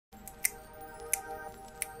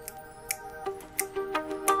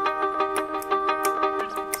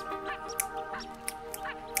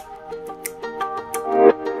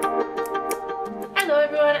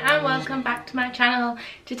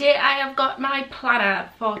Today I have got my planner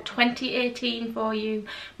for 2018 for you.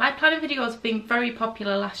 My planner videos have been very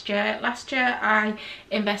popular last year. Last year I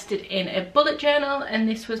invested in a bullet journal and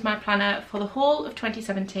this was my planner for the whole of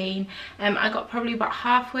 2017. I got probably about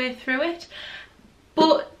halfway through it,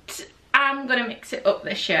 but I'm gonna mix it up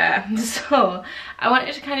this year. So I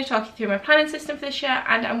wanted to kind of talk you through my planning system for this year,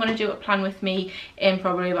 and I'm gonna do a plan with me in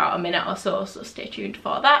probably about a minute or so stay tuned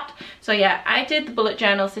for that. So yeah, I did the bullet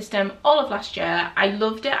journal system all of last year. I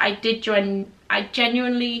loved it. I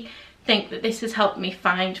genuinely think that this has helped me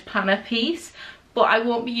find planner peace, but I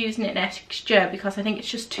won't be using it next year because I think it's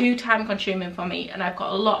just too time consuming for me, and I've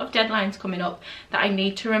got a lot of deadlines coming up that I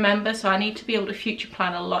need to remember, so I need to be able to future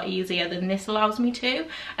plan a lot easier than this allows me to,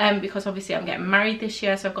 because obviously I'm getting married this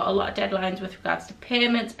year, so I've got a lot of deadlines with regards to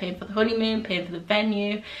payments, paying for the honeymoon, paying for the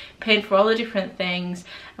venue, paying for all the different things.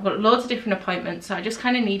 I've got loads of different appointments, so I just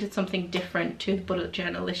kind of needed something different to the bullet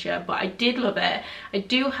journal this year, but I did love it. I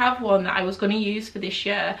do have one that I was going to use for this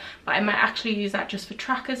year, but I might actually use that just for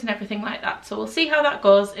trackers and everything like that, so we'll see how that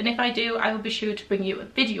goes, and if I do, I will be sure to bring you a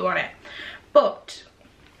video on it. But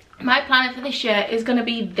my planner for this year is going to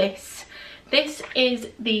be this. This is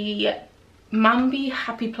the MAMBI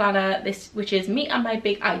Happy Planner, which is Me and My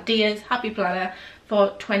Big Ideas Happy Planner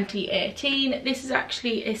for 2018. This is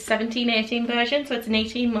actually a 17-18 version, so it's an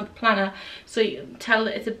 18-month planner, so you can tell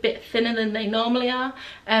that it's a bit thinner than they normally are.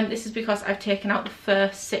 This is because I've taken out the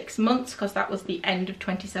first 6 months because that was the end of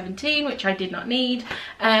 2017, which I did not need.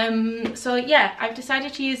 So yeah, I've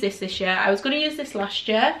decided to use this year. I was going to use this last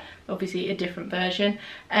year, obviously a different version,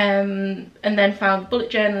 and then found bullet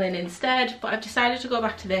journaling instead, but I've decided to go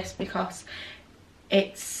back to this because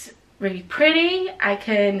it's really pretty. I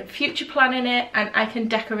can future plan in it and I can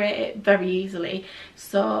decorate it very easily,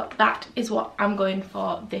 so that is what I'm going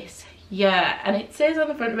for this year. And it says on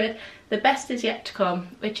the front of it, the best is yet to come,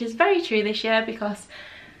 which is very true this year because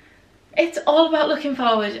it's all about looking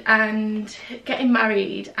forward and getting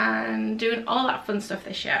married and doing all that fun stuff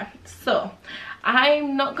this year. So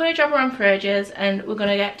I'm not going to jabber on for ages, and we're going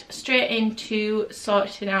to get straight into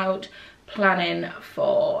sorting out planning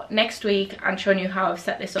for next week and showing you how I've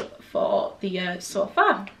set this up for the year so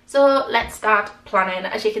far. So let's start planning.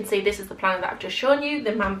 As you can see, this is the planner that I've just shown you,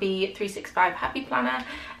 the MAMBI 365 Happy Planner.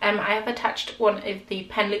 I have attached one of the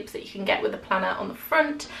pen loops that you can get with the planner on the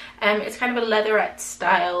front. It's kind of a leatherette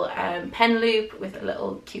style pen loop with a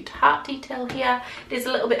little cute heart detail here. It is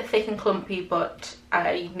a little bit thick and clumpy, but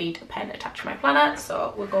I need a pen attached to my planner,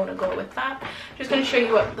 so we're going to go with that. I'm just going to show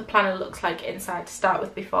you what the planner looks like inside to start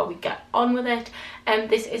with before we get on with it.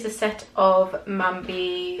 This is a set of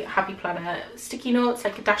MAMBI Happy Planner sticky notes,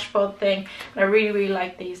 like a dashboard thing, and I really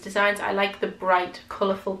like these designs. I like the bright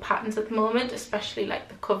colourful patterns at the moment, especially like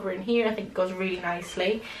the cover in here. I think it goes really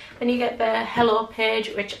nicely. Then you get the hello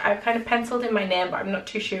page, which I've kind of penciled in my name, but I'm not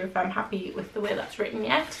too sure if I'm happy with the way that's written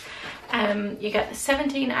yet. You get the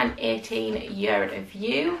 17 and 18 year of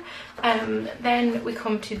view. Then we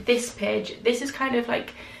come to this page. This is kind of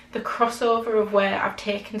like the crossover of where I've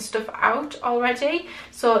taken stuff out already.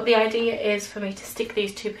 So the idea is for me to stick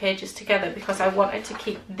these two pages together because I wanted to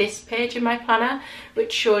keep this page in my planner,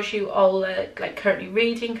 which shows you all the like currently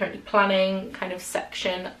reading, currently planning kind of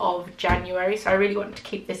section of January. So I really wanted to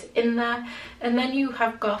keep this in there. And then you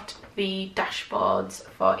have got the dashboards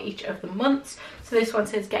for each of the months. So this one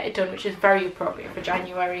says get it done, which is very appropriate for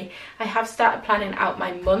January. I have started planning out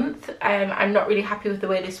my month. I'm not really happy with the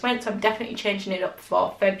way this went, so I'm definitely changing it up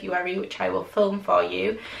for February, which I will film for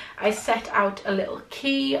you. I set out a little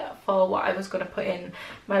key for what I was going to put in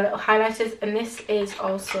my little highlighters, and this is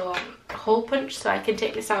also a hole punch, so I can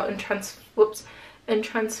take this out and transfer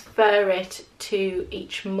it to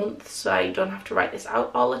each month, so I don't have to write this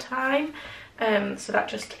out all the time. So that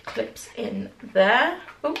just clips in there.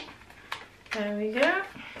 Oh, there we go.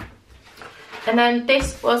 And then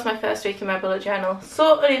this was my first week in my bullet journal.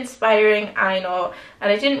 So uninspiring, I know,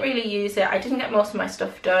 and I didn't really use it. I didn't get most of my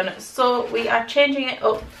stuff done, so we are changing it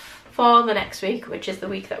up for the next week, which is the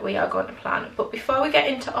week that we are going to plan. But before we get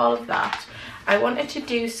into all of that, I wanted to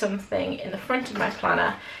do something in the front of my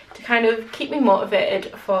planner to kind of keep me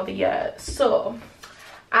motivated for the year. So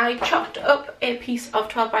I chopped up a piece of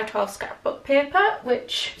 12 by 12 scrapbook paper,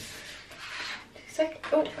 which,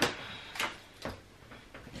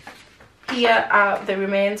 here are the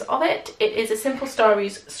remains of it. It is a Simple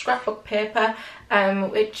Stories scrapbook paper,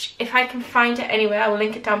 which if I can find it anywhere, I will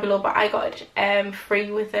link it down below, but I got it free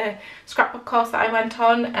with a scrapbook course that I went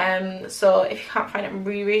on, so if you can't find it, I'm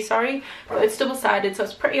really sorry, but it's double-sided, so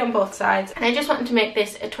it's pretty on both sides. And I just wanted to make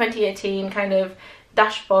this a 2018 kind of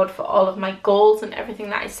dashboard for all of my goals and everything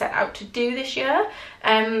that I set out to do this year.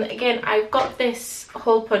 Again, I've got this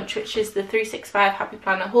hole punch, which is the 365 Happy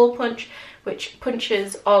Planner hole punch, which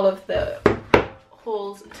punches all of the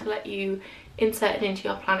holes to let you insert it into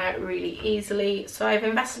your planner really easily. So I've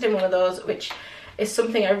invested in one of those, which is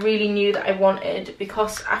something I really knew that I wanted,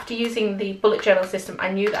 because after using the bullet journal system,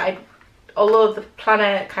 I knew that although the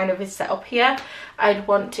planner kind of is set up here, I'd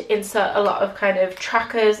want to insert a lot of kind of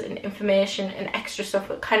trackers and information and extra stuff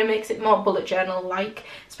that kind of makes it more bullet journal like,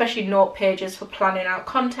 especially note pages for planning out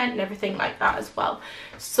content and everything like that as well.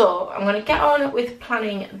 So I'm going to get on with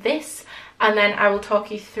planning this, and then I will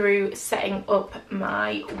talk you through setting up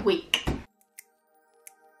my week.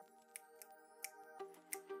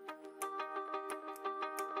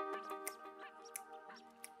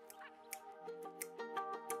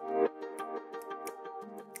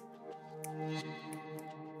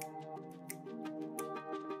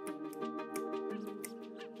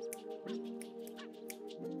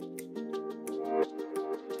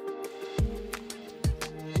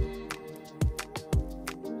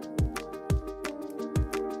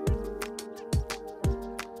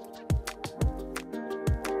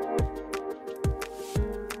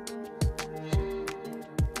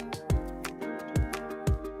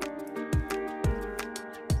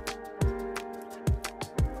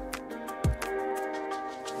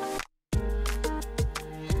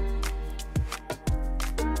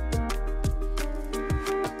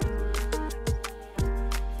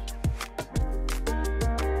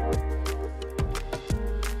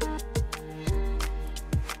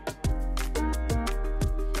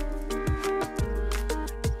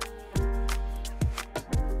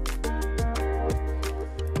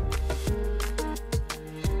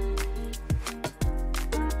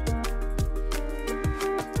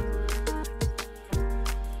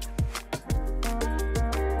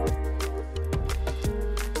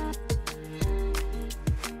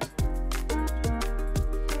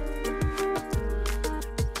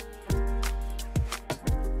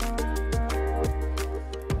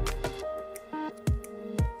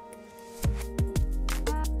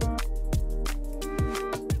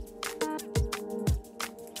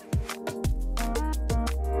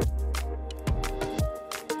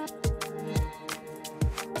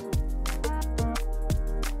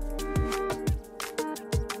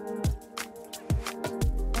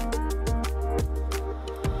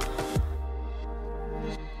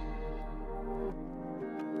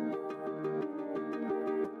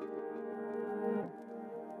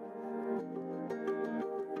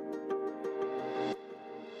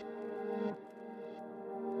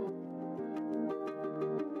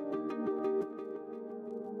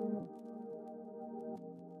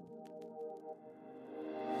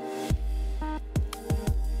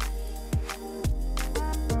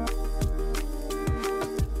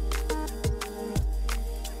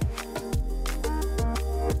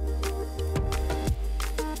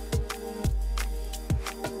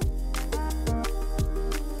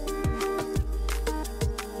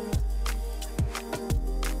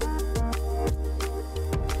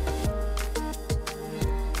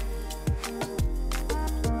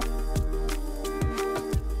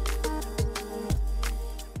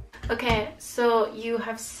 Okay, so you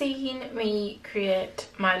have seen me create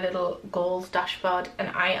my little goals dashboard, and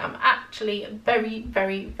I am actually very,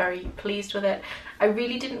 very, very pleased with it. I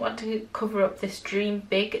really didn't want to cover up this dream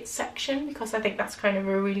big section because I think that's kind of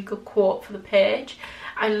a really good quote for the page.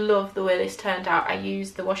 I love the way this turned out. I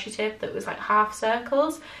used the washi tape that was like half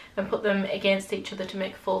circles and put them against each other to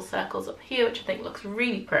make full circles up here, which I think looks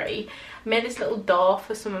really pretty. I made this little door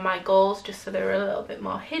for some of my goals just so they were a little bit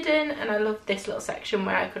more hidden, and I love this little section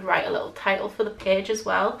where I could write a little title for the page as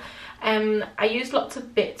well. I used lots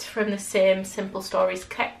of bits from the same Simple Stories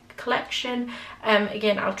collection.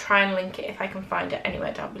 Again, I'll try and link it if I can find it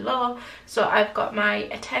anywhere down below. So I've got my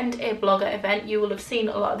attend a blogger event. You will have seen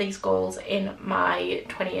a lot of these goals in my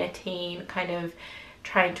 2018 kind of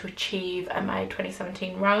trying to achieve my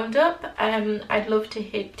 2017 roundup. I'd love to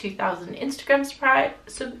hit 2,000 Instagram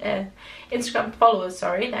followers,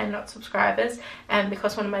 sorry, they're not subscribers,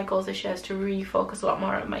 because one of my goals this year is to really focus a lot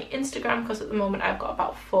more on my Instagram, because at the moment I've got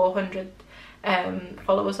about 400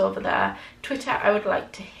 followers over there. Twitter, I would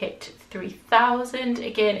like to hit 3,000.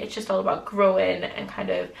 Again, it's just all about growing and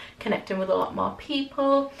kind of connecting with a lot more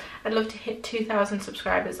people. I'd love to hit 2,000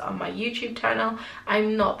 subscribers on my YouTube channel.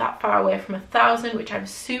 I'm not that far away from 1,000, which I'm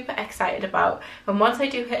super excited about, and once I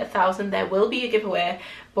do hit 1,000 there will be a giveaway,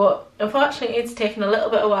 but unfortunately it's taken a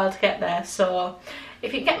little bit of a while to get there. So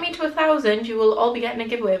if you get me to 1,000 you will all be getting a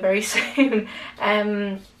giveaway very soon.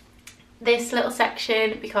 this little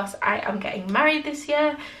section because I am getting married this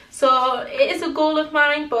year. So it is a goal of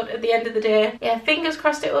mine, but at the end of the day, yeah, fingers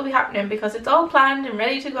crossed it will be happening because it's all planned and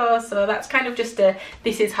ready to go. So that's kind of just a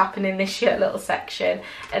this is happening this year little section.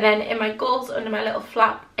 And then in my goals under my little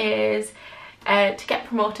flap is to get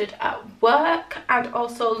promoted at work and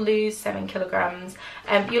also lose 7 kilograms.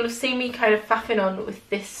 You'll have seen me kind of faffing on with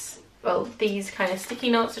this, well, these kind of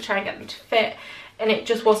sticky notes to try and get them to fit, and it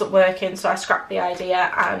just wasn't working, so I scrapped the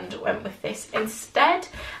idea and went with this instead.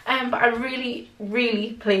 But I'm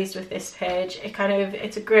really pleased with this page.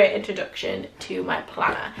 It's a great introduction to my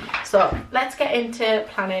planner. So let's get into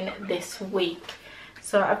planning this week.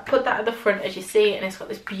 So I've put that at the front, as you see, and it's got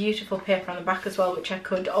this beautiful paper on the back as well, which I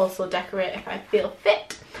could also decorate if I feel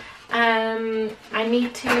fit. I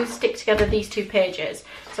need to stick together these 2 pages,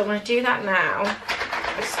 so I'm going to do that now.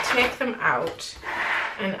 Just take them out,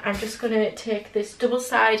 and I'm just going to take this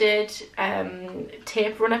double-sided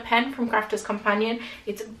tape runner pen from Crafter's Companion.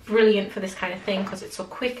 It's brilliant for this kind of thing because it's so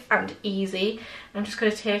quick and easy. I'm just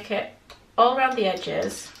going to take it all around the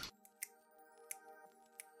edges.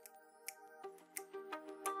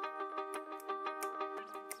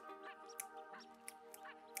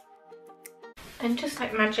 And just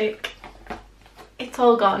like magic, it's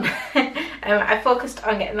all gone. I focused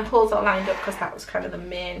on getting the holes all lined up because that was kind of the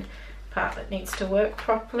main part that needs to work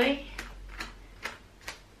properly.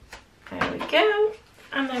 There we go.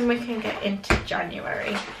 And then we can get into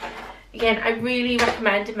January. Again, I really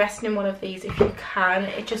recommend investing in one of these if you can.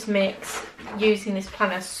 It just makes using this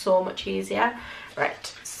planner so much easier.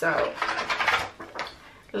 Right, so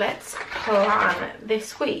let's plan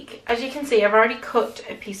this week. As you can see, I've already cut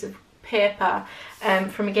a piece of paper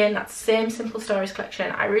from, again, that same Simple Stories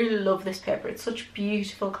collection. I really love this paper. It's such a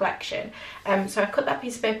beautiful collection. So I cut that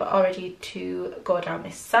piece of paper already to go down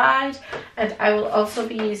this side, and I will also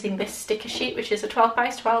be using this sticker sheet, which is a 12 by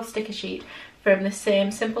 12 sticker sheet from the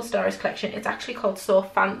same Simple Stories collection. It's actually called So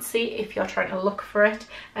Fancy if you're trying to look for it.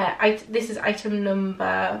 This is item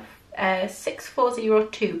number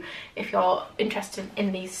 6402 if you're interested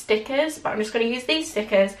in these stickers, but I'm just going to use these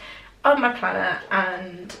stickers on my planner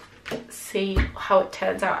and see how it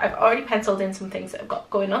turns out. I've already penciled in some things that I've got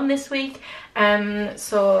going on this week,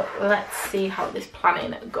 so let's see how this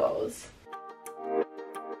planning goes.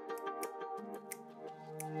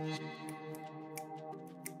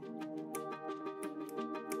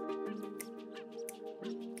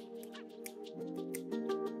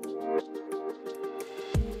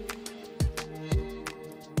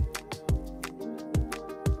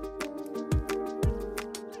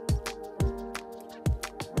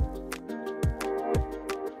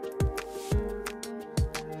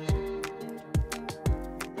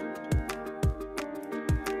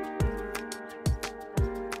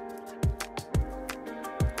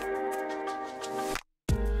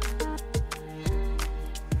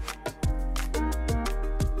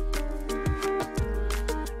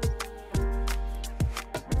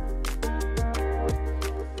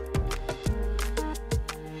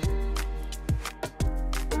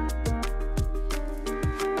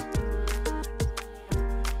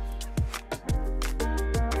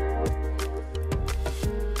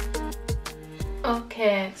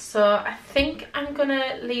 Okay, so I think I'm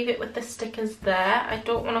gonna leave it with the stickers there. I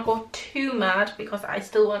don't want to go too mad because I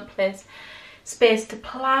still want space to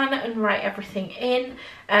plan and write everything in.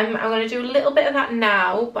 I'm going to do a little bit of that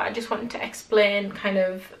now, but I just wanted to explain kind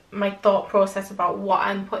of my thought process about what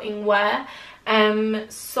I'm putting where.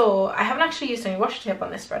 So I haven't actually used any washi tape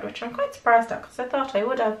on this spread, which I'm quite surprised at because I thought I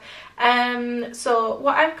would have. So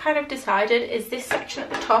what I've kind of decided is this section at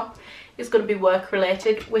the top is going to be work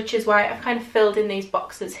related, which is why I've kind of filled in these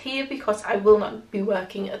boxes here because I will not be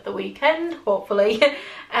working at the weekend, hopefully.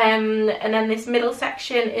 And then this middle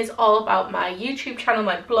section is all about my YouTube channel,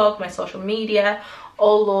 my blog, my social media,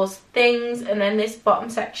 all those things. And then this bottom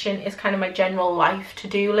section is kind of my general life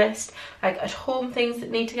to-do list, like at home things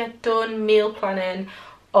that need to get done, meal planning,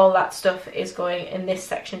 all that stuff is going in this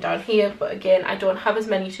section down here. But again, I don't have as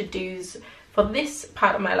many to-dos for this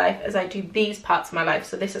part of my life as I do these parts of my life,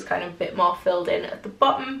 so this is kind of a bit more filled in at the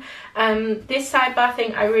bottom. This sidebar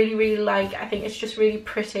thing I really like. I think it's just really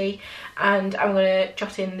pretty, and I'm going to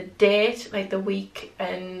jot in the date, like the week,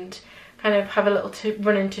 and kind of have a little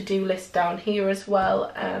running to-do list down here as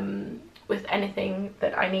well, with anything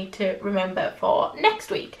that I need to remember for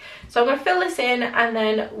next week. So I'm going to fill this in and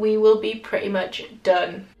then we will be pretty much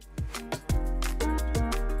done.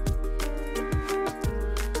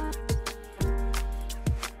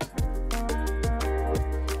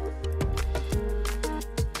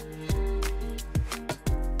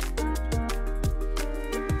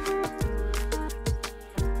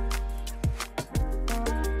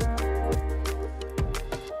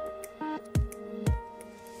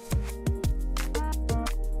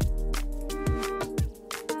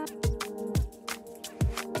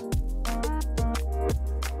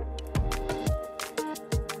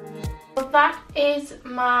 that is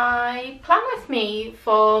my plan with me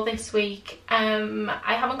for this week.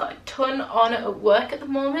 I haven't got a ton on at work at the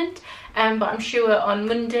moment, but I'm sure on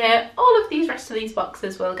Monday all of these rest of these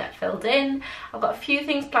boxes will get filled in. I've got a few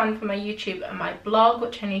things planned for my YouTube and my blog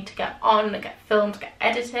which I need to get on, get filmed, get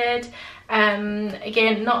edited.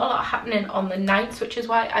 Again, not a lot happening on the nights, which is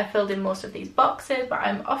why I filled in most of these boxes, but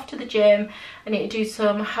I'm off to the gym. I need to do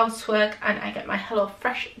some housework and I get my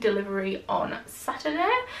HelloFresh delivery on Saturday.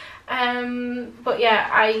 But yeah,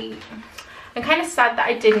 I'm kind of sad that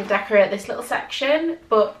I didn't decorate this little section,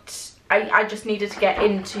 but I just needed to get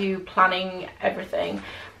into planning everything.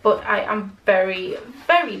 But I am very,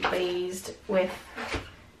 very pleased with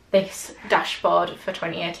this dashboard for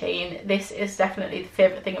 2018. This is definitely the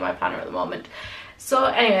favourite thing in my planner at the moment. So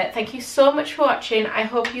anyway, thank you so much for watching. I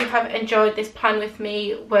hope you have enjoyed this plan with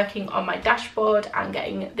me, working on my dashboard and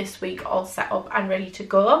getting this week all set up and ready to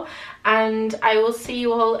go. And I will see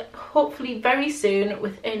you all hopefully very soon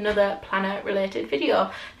with another planner related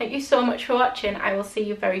video. Thank you so much for watching. I will see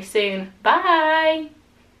you very soon. Bye!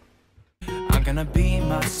 I'm gonna be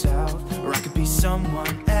myself, or I could be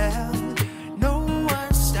someone else. No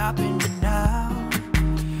one's stopping me now.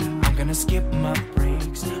 I'm gonna skip my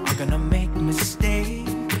breaks, I'm gonna make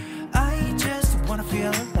mistakes. I just wanna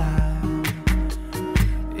feel alive.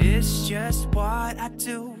 It's just what I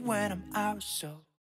do when I'm out, so